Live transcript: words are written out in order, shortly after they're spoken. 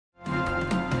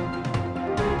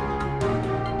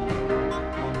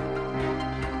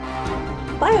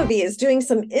BioVie is doing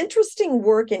some interesting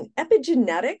work in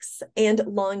epigenetics and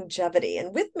longevity.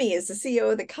 And with me is the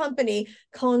CEO of the company,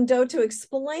 Kong Do, to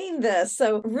explain this.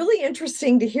 So really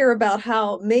interesting to hear about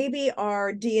how maybe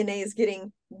our DNA is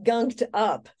getting gunked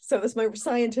up. So that's my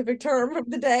scientific term of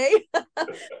the day. What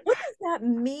does that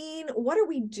mean? What are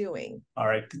we doing? All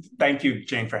right. Thank you,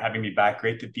 Jane, for having me back.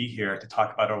 Great to be here to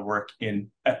talk about our work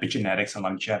in epigenetics and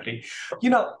longevity.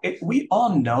 We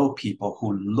all know people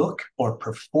who look or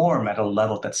perform at a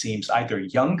level that seems either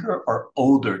younger or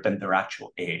older than their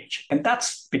actual age. And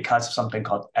that's because of something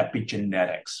called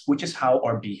epigenetics, which is how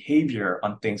our behavior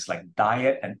on things like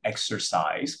diet and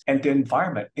exercise and the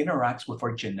environment interacts with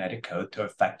our genetic code to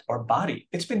affect our body.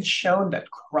 It's been shown that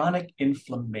chronic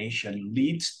inflammation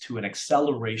leads to an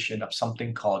acceleration of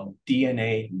something called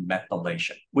DNA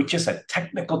methylation, which is a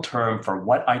technical term for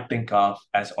what I think of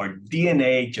as our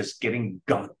DNA just getting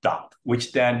gunked up,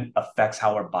 which then affects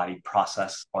how our body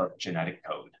processes our genetic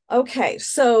code. Okay,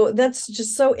 so that's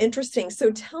just so interesting. So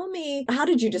tell me, how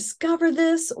did you discover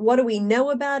this? What do we know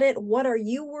about it? What are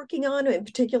you working on in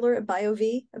particular at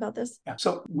BioVie about this? Yeah.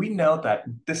 So we know that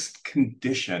this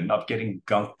condition of getting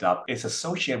gunked up is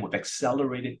associated with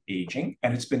accelerated aging,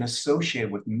 and it's been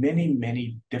associated with many,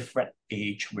 many different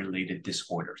age-related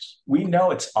disorders. We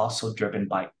know it's also driven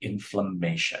by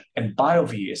inflammation, and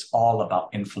BioVie is all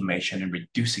about inflammation and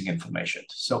reducing inflammation.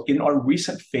 So in our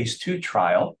recent phase 2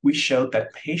 trial, we showed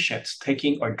that patients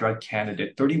taking our drug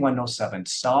candidate 3107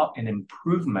 saw an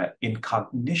improvement in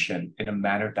cognition in a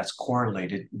manner that's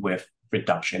correlated with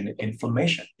reduction in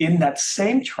inflammation. In that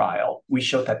same trial, we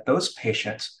showed that those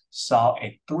patients saw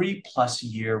a 3+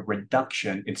 year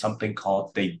reduction in something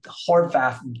called the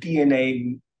Horvath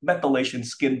DNA methylation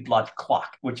skin blood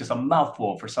clock, which is a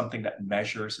mouthful for something that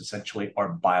measures essentially our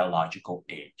biological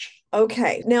age.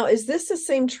 Okay, now is this the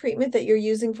same treatment that you're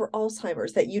using for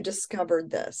Alzheimer's that you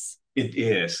discovered this? It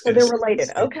is. So they're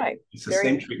related. Okay. It's the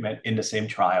same treatment in the same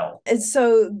trial. And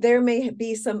so there may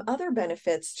be some other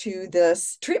benefits to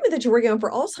this treatment that you're working on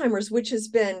for Alzheimer's, which has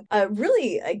been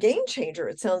really a game changer.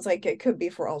 It sounds like it could be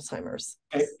for Alzheimer's.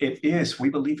 It is. We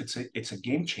believe it's a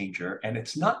game changer. And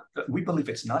we believe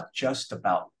it's not just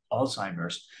about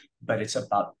Alzheimer's, but it's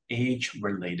about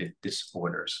age-related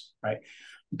disorders, right?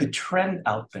 The trend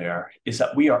out there is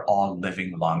that we are all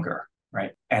living longer,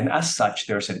 right? And as such,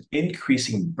 there's an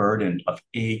increasing burden of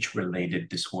age-related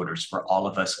disorders for all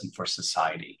of us and for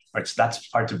society, right? So that's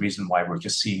part of the reason why we're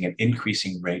just seeing an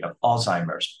increasing rate of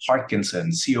Alzheimer's,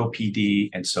 Parkinson's,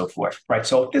 COPD, and so forth, right?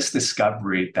 So this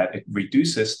discovery that it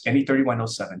reduces, NE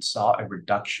 3107 saw a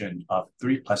reduction of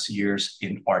 3+ years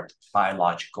in our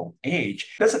biological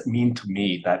age, doesn't mean to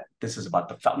me that this is about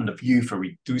the fountain of youth for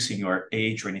reducing your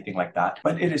age or anything like that,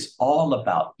 but it is all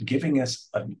about giving us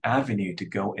an avenue to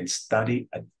go and study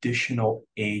additional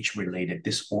age-related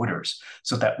disorders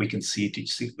so that we can see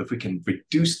if we can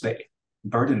reduce the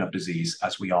burden of disease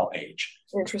as we all age.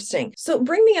 Interesting. So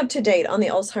bring me up to date on the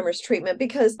Alzheimer's treatment,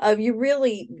 because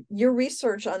your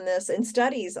research on this and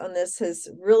studies on this has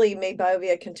really made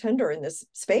BioVie a contender in this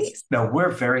space. Now,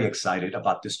 we're very excited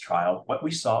about this trial. What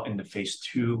we saw in the phase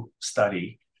 2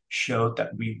 study showed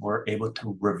that we were able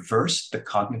to reverse the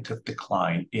cognitive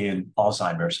decline in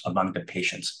Alzheimer's among the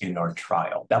patients in our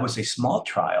trial. That was a small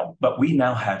trial, but we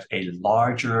now have a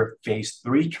larger phase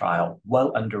 3 trial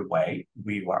well underway.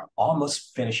 We were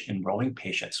almost finished enrolling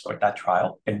patients for that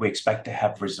trial, and we expect to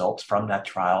have results from that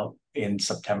trial in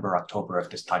September, October of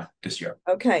this year.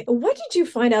 Okay. What did you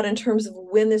find out in terms of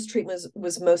when this treatment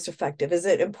was most effective? Is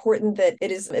it important that it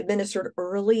is administered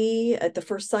early at the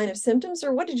first sign of symptoms,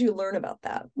 or what did you learn about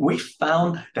that? We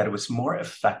found that it was more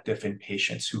effective in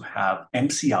patients who have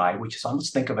MCI, which is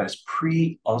almost think of it as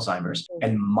pre-Alzheimer's,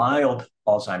 and mild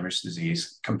Alzheimer's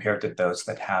disease compared to those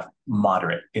that have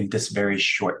moderate in this very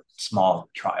short, small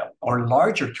trial. Our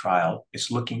larger trial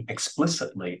is looking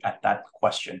explicitly at that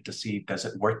question to see, does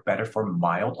it work better for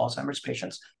mild Alzheimer's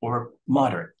patients or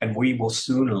moderate? And we will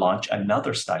soon launch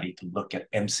another study to look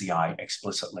at MCI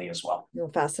explicitly as well.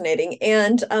 Fascinating.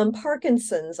 And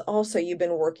Parkinson's also you've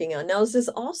been working on. Now, is this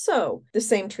also the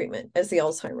same treatment as the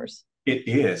Alzheimer's? It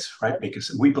is, right?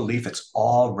 Because we believe it's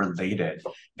all related.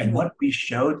 And what we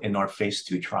showed in our phase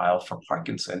 2 trial for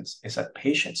Parkinson's is that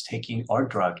patients taking our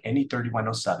drug, NE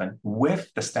 3107,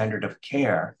 with the standard of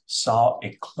care, saw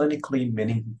a clinically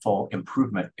meaningful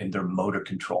improvement in their motor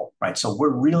control, right? So we're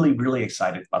really, really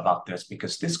excited about this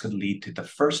because this could lead to the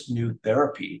first new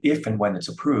therapy, if and when it's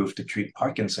approved, to treat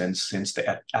Parkinson's since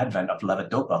the advent of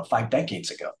levodopa 5 decades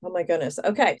ago. Oh my goodness.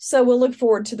 Okay. So we'll look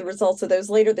forward to the results of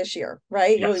those later this year,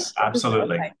 right? Yes,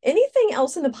 Absolutely. Okay. Anything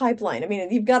else in the pipeline? I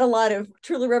mean, you've got a lot of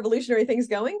truly revolutionary things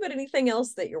going, but anything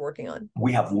else that you're working on?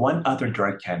 We have one other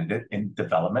drug candidate in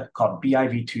development called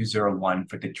BIVI 201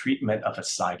 for the treatment of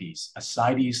ascites.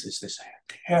 Ascites is this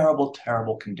terrible,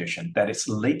 terrible condition that is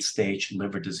late stage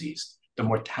liver disease. The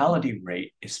mortality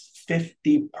rate is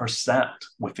 50%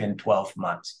 within 12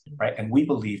 months, right? And we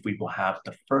believe we will have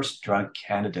the first drug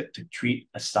candidate to treat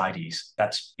ascites.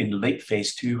 That's in late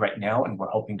phase 2 right now, and we're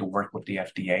hoping to work with the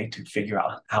FDA to figure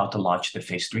out how to launch the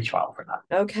phase 3 trial for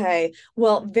that. Okay.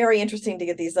 Well, very interesting to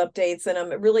get these updates, and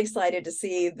I'm really excited to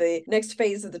see the next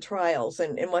phase of the trials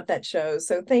and what that shows.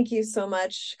 So thank you so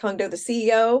much, Kong Do, the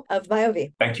CEO of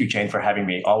BioVie. Thank you, Jane, for having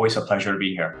me. Always a pleasure to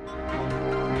be here.